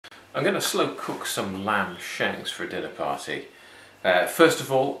I'm going to slow cook some lamb shanks for a dinner party. First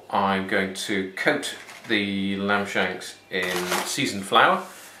of all, I'm going to coat the lamb shanks in seasoned flour.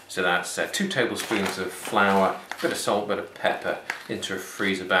 So that's 2 tablespoons of flour, a bit of salt, a bit of pepper into a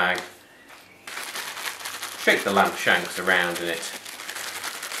freezer bag. Shake the lamb shanks around in it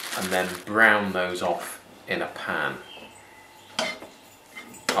and then brown those off in a pan.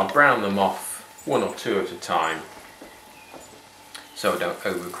 I'll brown them off 1 or 2 at a time so I don't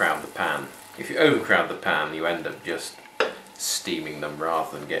overcrowd the pan. If you overcrowd the pan, you end up just steaming them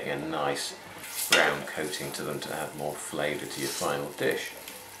rather than getting a nice brown coating to them to add more flavour to your final dish.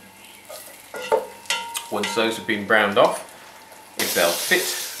 Once those have been browned off, if they'll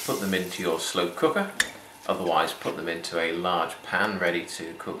fit, put them into your slow cooker. Otherwise, put them into a large pan ready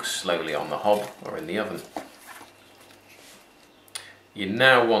to cook slowly on the hob or in the oven. You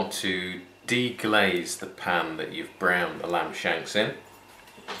now want to deglaze the pan that you've browned the lamb shanks in.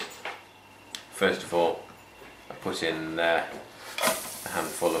 First of all, I put in a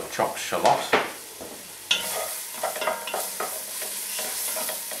handful of chopped shallot.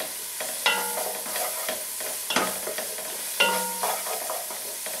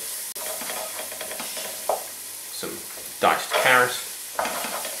 Some diced carrot.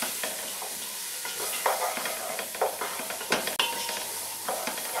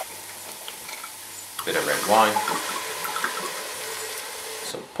 Bit of red wine,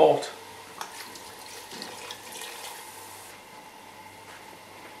 some port,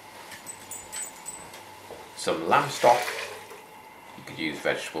 some lamb stock, you could use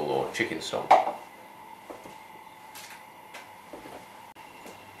vegetable or chicken stock,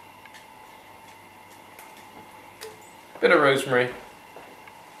 bit of rosemary,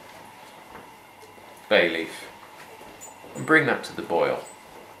 bay leaf, and bring that to the boil.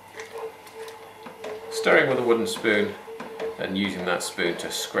 Stirring with a wooden spoon and using that spoon to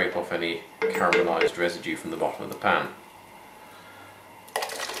scrape off any caramelised residue from the bottom of the pan.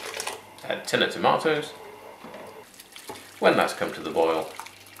 Add a tin of tomatoes. When that's come to the boil,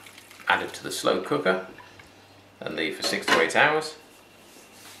 add it to the slow cooker and leave for 6 to 8 hours.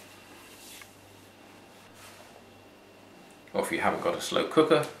 Or if you haven't got a slow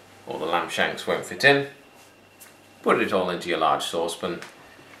cooker or the lamb shanks won't fit in, put it all into your large saucepan.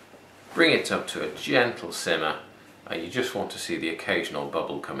 Bring it up to a gentle simmer and you just want to see the occasional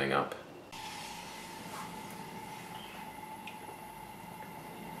bubble coming up.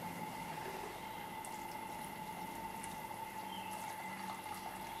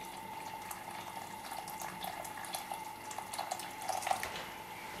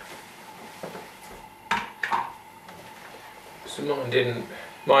 So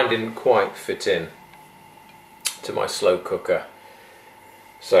mine didn't quite fit in to my slow cooker.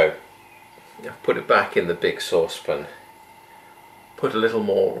 So I've put it back in the big saucepan, put a little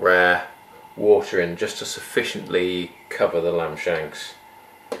more water in just to sufficiently cover the lamb shanks.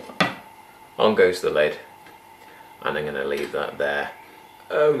 On goes the lid and I'm going to leave that there,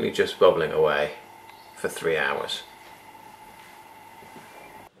 only just bubbling away for 3 hours.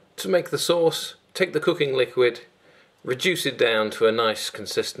 To make the sauce, take the cooking liquid, reduce it down to a nice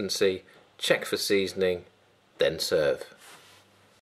consistency, check for seasoning, then serve.